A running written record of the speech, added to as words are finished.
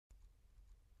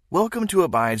Welcome to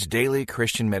Abide's Daily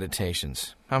Christian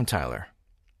Meditations. I'm Tyler.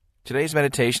 Today's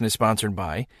meditation is sponsored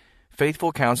by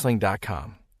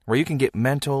FaithfulCounseling.com, where you can get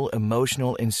mental,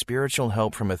 emotional, and spiritual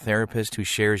help from a therapist who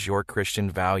shares your Christian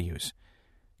values.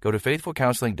 Go to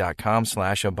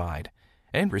FaithfulCounseling.com/abide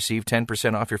and receive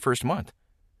 10% off your first month.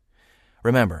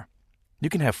 Remember, you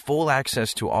can have full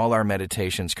access to all our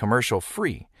meditations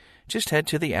commercial-free. Just head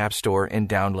to the App Store and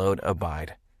download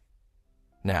Abide.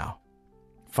 Now,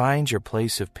 find your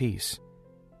place of peace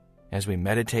as we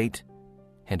meditate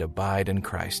and abide in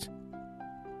Christ.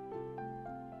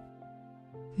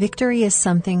 Victory is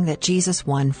something that Jesus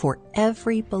won for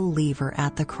every believer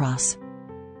at the cross.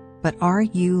 But are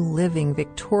you living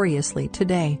victoriously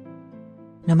today?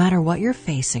 No matter what you're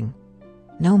facing,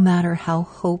 no matter how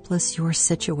hopeless your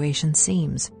situation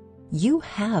seems, you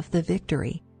have the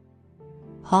victory.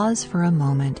 Pause for a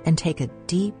moment and take a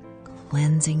deep,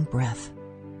 cleansing breath,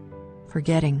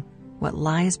 forgetting what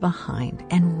lies behind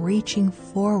and reaching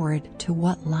forward to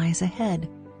what lies ahead.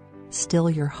 Still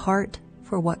your heart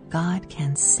for what God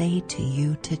can say to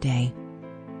you today.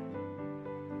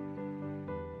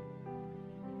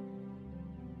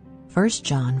 1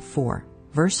 John 4,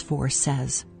 verse 4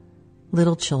 says,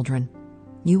 "Little children,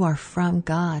 you are from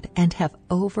God and have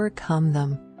overcome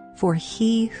them, for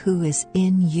he who is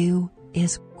in you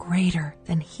is greater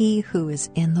than he who is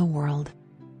in the world."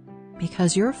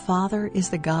 Because your Father is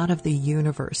the God of the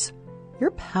universe, you're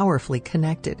powerfully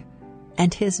connected,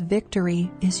 and his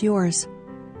victory is yours.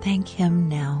 Thank him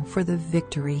now for the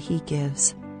victory he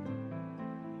gives.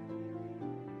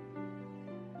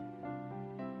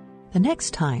 The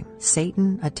next time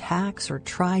Satan attacks or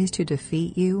tries to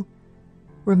defeat you,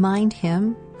 remind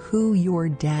him who your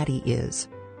daddy is,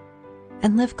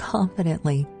 and live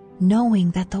confidently, knowing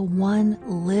that the one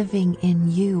living in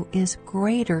you is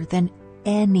greater than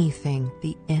anything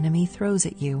the enemy throws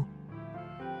at you.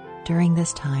 During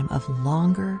this time of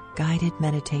longer guided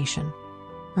meditation,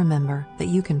 remember that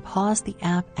you can pause the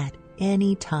app at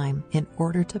any time in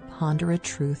order to ponder a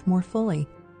truth more fully.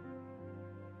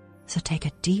 So take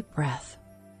a deep breath.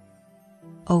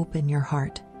 Open your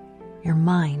heart, your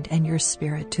mind, and your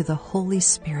spirit to the Holy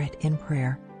Spirit in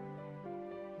prayer.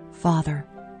 Father,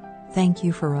 thank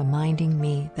you for reminding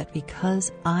me that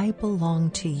because I belong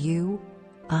to you,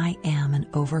 I am an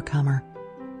overcomer.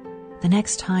 The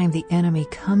next time the enemy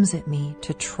comes at me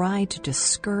to try to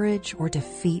discourage or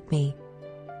defeat me,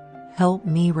 help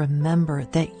me remember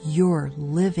that you're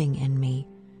living in me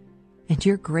and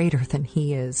you're greater than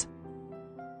he is.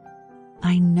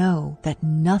 I know that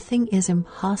nothing is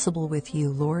impossible with you,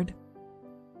 Lord.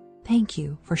 Thank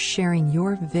you for sharing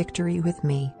your victory with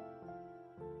me.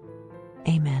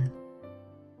 Amen.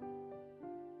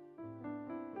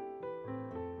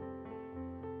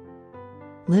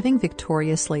 Living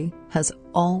victoriously has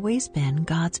always been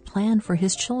God's plan for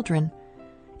his children,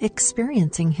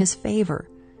 experiencing his favor,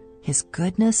 his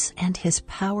goodness, and his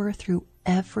power through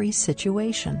every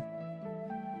situation.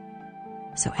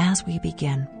 So as we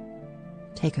begin,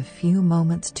 take a few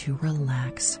moments to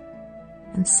relax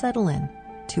and settle in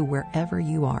to wherever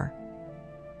you are.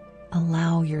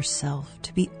 Allow yourself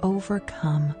to be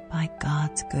overcome by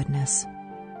God's goodness.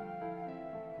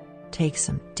 Take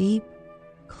some deep,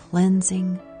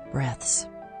 cleansing breaths.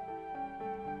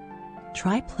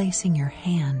 Try placing your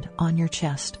hand on your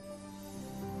chest.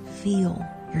 Feel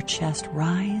your chest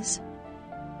rise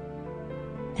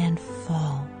and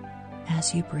fall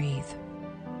as you breathe.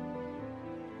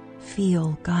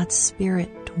 Feel God's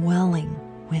Spirit dwelling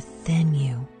within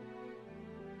you.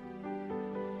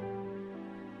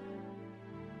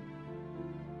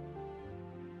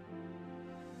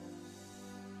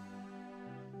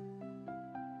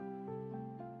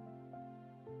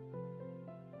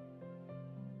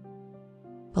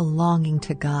 Belonging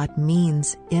to God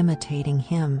means imitating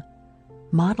him,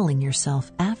 modeling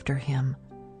yourself after him.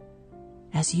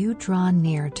 As you draw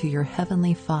near to your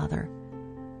Heavenly Father,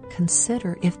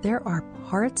 consider if there are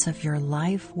parts of your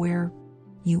life where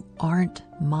you aren't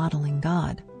modeling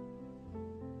God.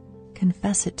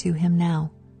 Confess it to him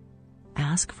now.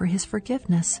 Ask for his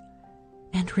forgiveness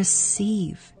and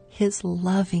receive his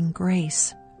loving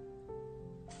grace.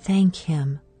 Thank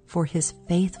him for his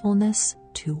faithfulness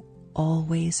to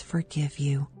always forgive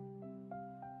you.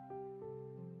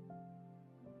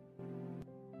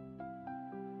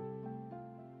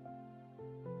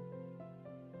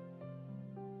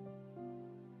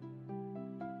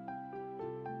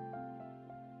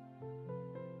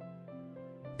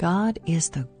 God is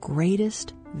the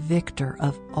greatest victor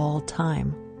of all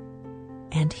time,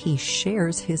 and he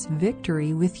shares his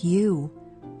victory with you,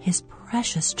 his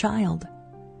precious child.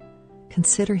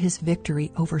 Consider his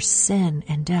victory over sin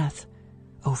and death,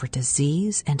 over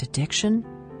disease and addiction,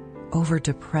 over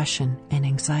depression and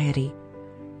anxiety,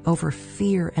 over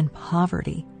fear and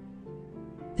poverty.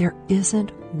 There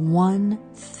isn't one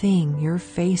thing you're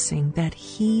facing that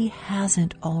He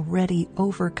hasn't already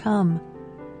overcome.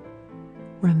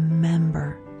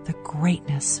 Remember the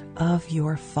greatness of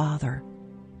your Father.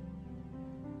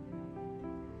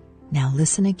 Now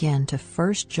listen again to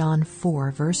 1 John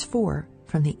 4, verse 4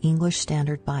 from the English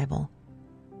Standard Bible.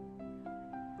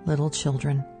 Little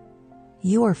children,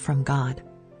 you are from God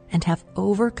and have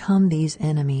overcome these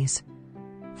enemies,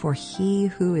 for He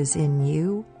who is in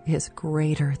you is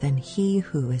greater than he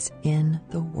who is in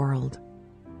the world.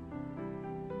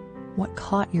 What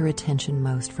caught your attention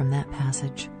most from that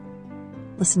passage?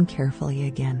 Listen carefully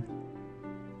again.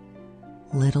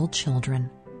 Little children,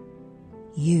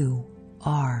 you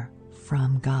are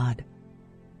from God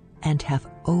and have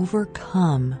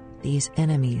overcome these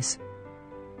enemies,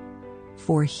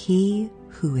 for He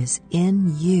who is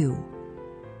in you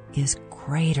is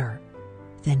greater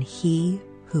than he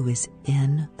who is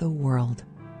in the world.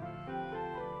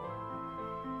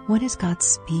 What is God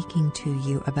speaking to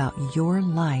you about your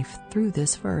life through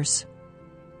this verse?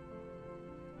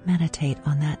 Meditate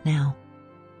on that now.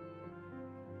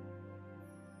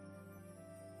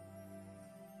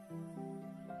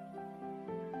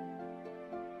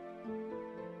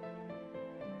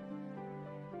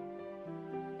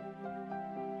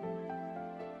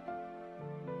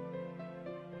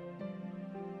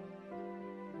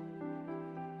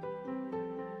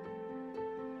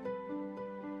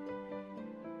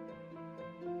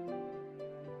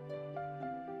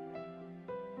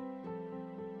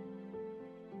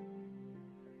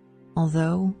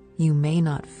 Although you may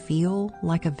not feel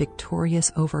like a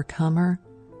victorious overcomer,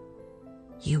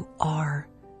 you are.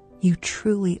 You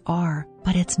truly are.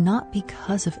 But it's not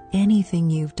because of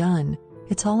anything you've done.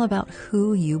 It's all about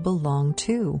who you belong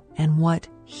to and what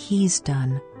He's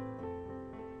done.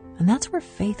 And that's where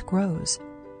faith grows.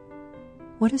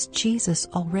 What has Jesus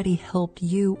already helped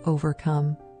you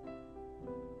overcome?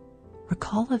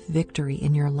 Recall a victory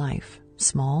in your life,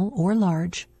 small or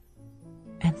large,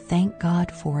 and thank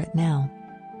God for it now.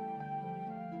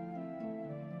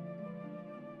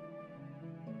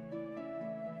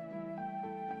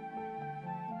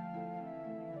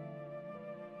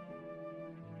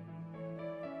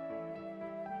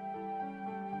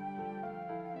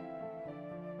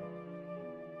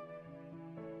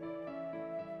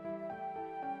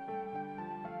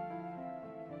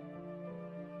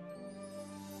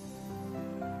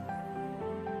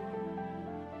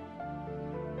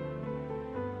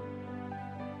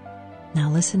 Now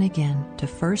listen again to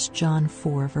 1 John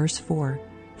 4, verse 4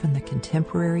 from the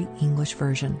Contemporary English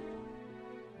Version.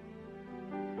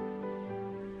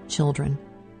 Children,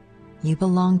 you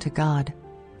belong to God,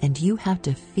 and you have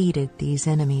defeated these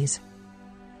enemies.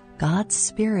 God's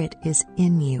Spirit is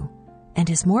in you and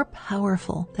is more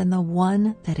powerful than the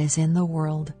one that is in the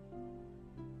world.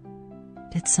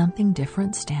 Did something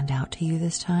different stand out to you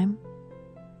this time?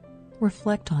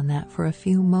 Reflect on that for a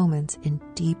few moments in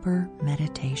deeper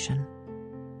meditation.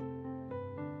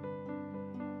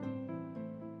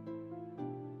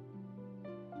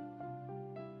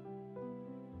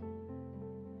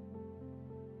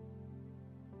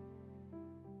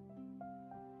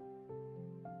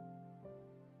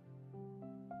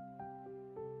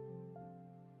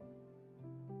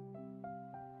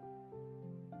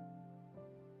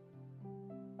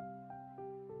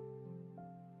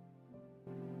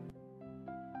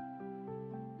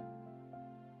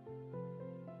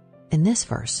 In this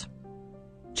verse,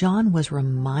 John was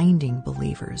reminding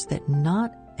believers that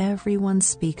not everyone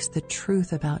speaks the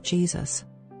truth about Jesus.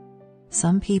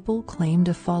 Some people claim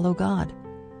to follow God,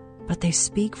 but they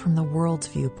speak from the world's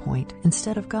viewpoint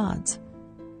instead of God's.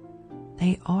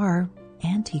 They are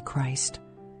Antichrist,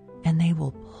 and they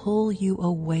will pull you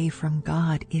away from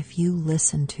God if you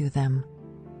listen to them.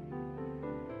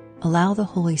 Allow the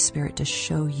Holy Spirit to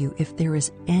show you if there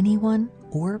is anyone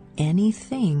or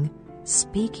anything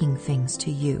speaking things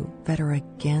to you that are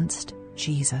against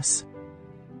Jesus.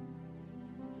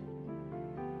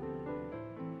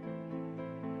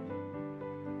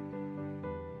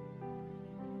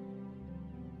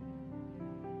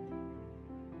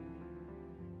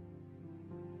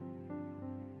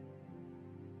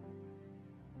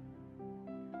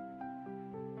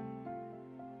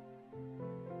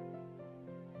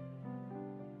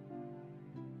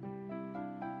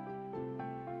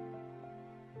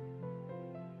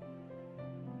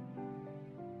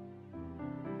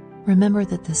 Remember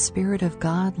that the Spirit of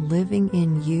God living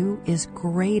in you is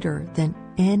greater than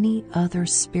any other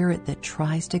spirit that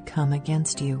tries to come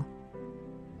against you.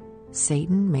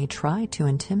 Satan may try to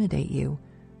intimidate you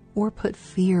or put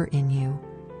fear in you,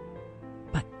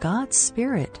 but God's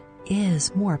Spirit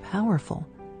is more powerful.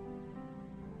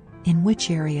 In which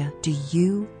area do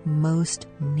you most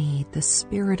need the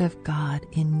Spirit of God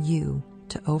in you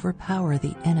to overpower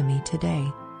the enemy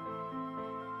today?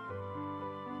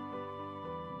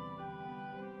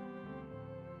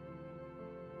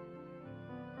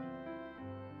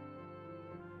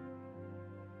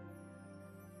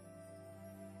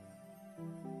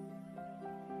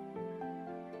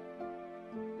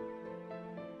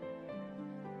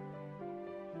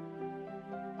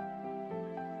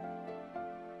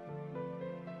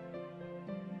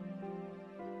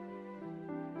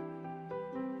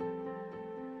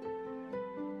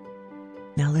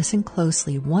 Now listen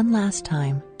closely one last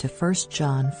time to 1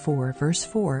 John 4, verse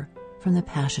 4 from the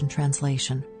Passion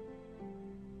Translation.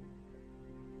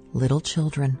 Little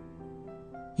children,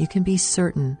 you can be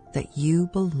certain that you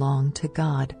belong to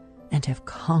God and have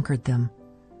conquered them.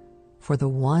 For the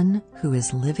one who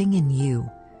is living in you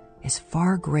is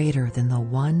far greater than the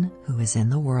one who is in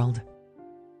the world.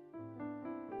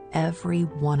 Every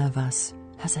one of us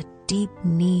has a deep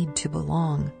need to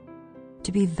belong,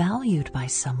 to be valued by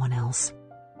someone else.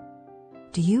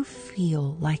 Do you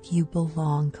feel like you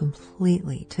belong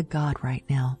completely to God right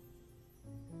now?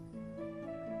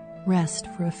 Rest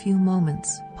for a few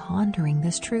moments pondering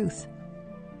this truth,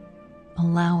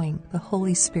 allowing the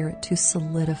Holy Spirit to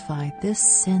solidify this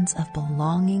sense of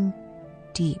belonging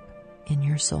deep in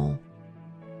your soul.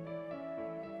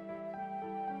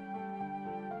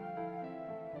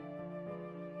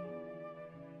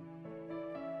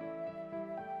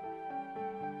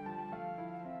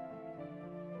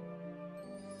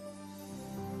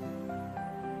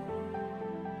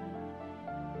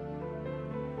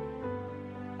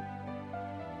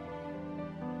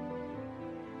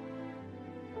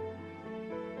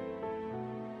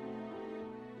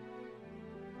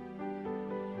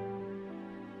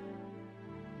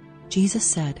 Jesus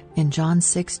said in John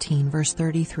 16, verse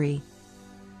 33,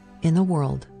 "In the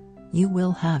world you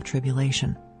will have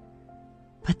tribulation,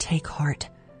 but take heart,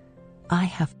 I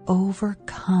have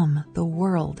overcome the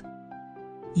world."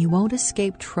 You won't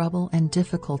escape trouble and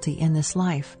difficulty in this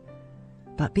life,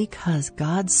 but because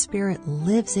God's Spirit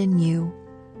lives in you,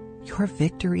 your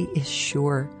victory is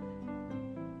sure.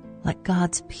 Let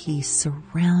God's peace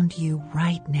surround you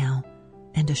right now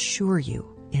and assure you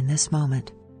in this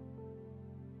moment.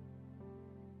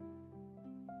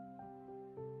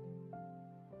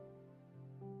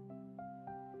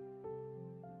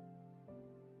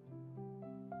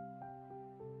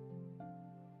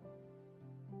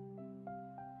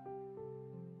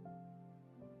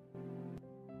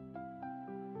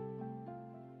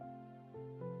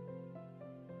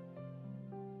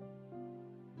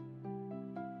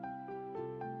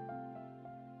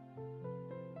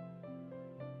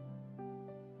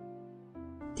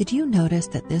 Did you notice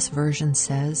that this version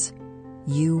says,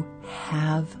 "You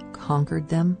have conquered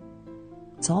them"?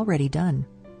 It's already done.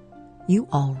 You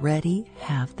already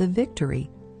have the victory.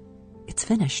 It's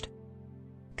finished.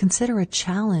 Consider a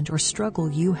challenge or struggle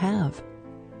you have.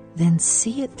 Then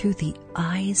see it through the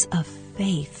eyes of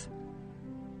faith.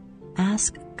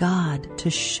 Ask God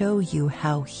to show you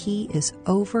how He is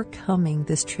overcoming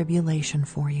this tribulation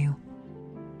for you.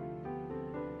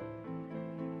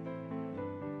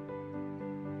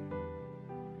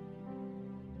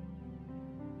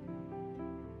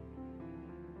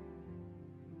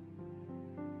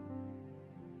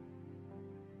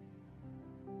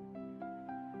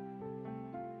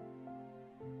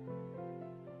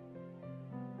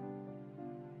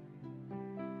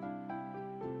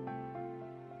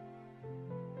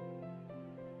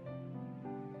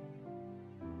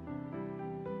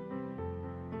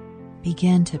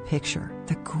 Begin to picture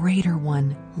the greater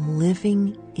one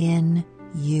living in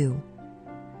you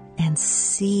and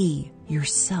see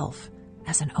yourself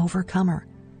as an overcomer.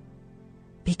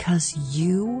 Because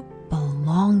you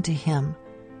belong to Him,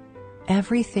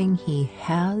 everything He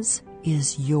has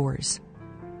is yours.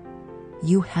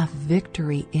 You have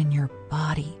victory in your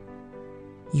body,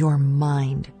 your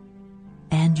mind,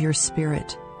 and your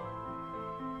spirit.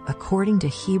 According to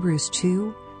Hebrews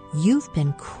 2, you've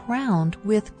been crowned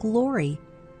with glory,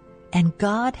 and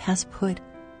God has put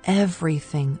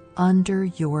everything under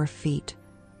your feet.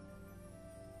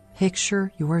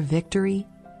 Picture your victory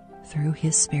through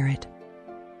His Spirit.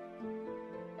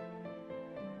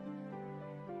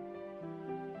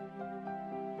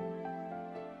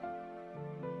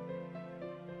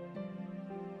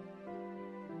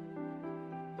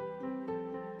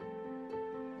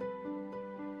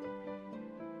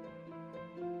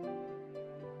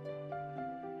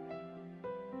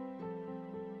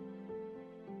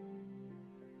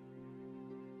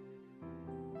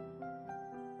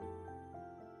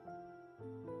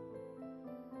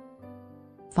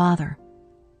 Father,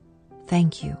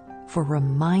 thank you for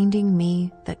reminding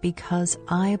me that because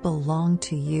I belong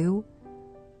to you,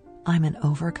 I'm an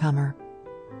overcomer.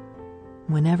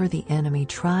 Whenever the enemy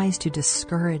tries to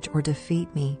discourage or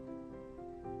defeat me,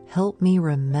 help me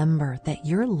remember that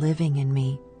you're living in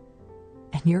me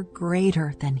and you're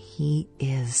greater than he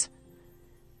is.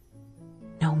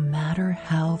 No matter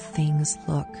how things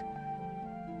look,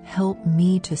 help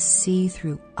me to see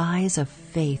through eyes of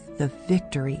faith the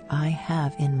victory I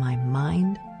have in my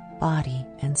mind, body,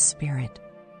 and spirit.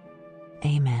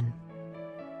 Amen.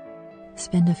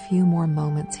 Spend a few more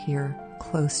moments here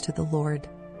close to the Lord.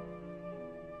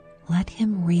 Let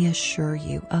him reassure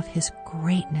you of his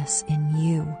greatness in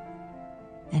you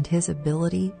and his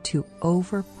ability to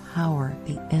overpower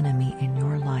the enemy in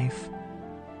your life.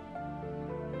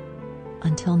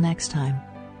 Until next time,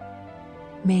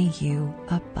 may you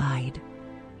abide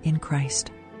in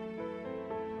Christ.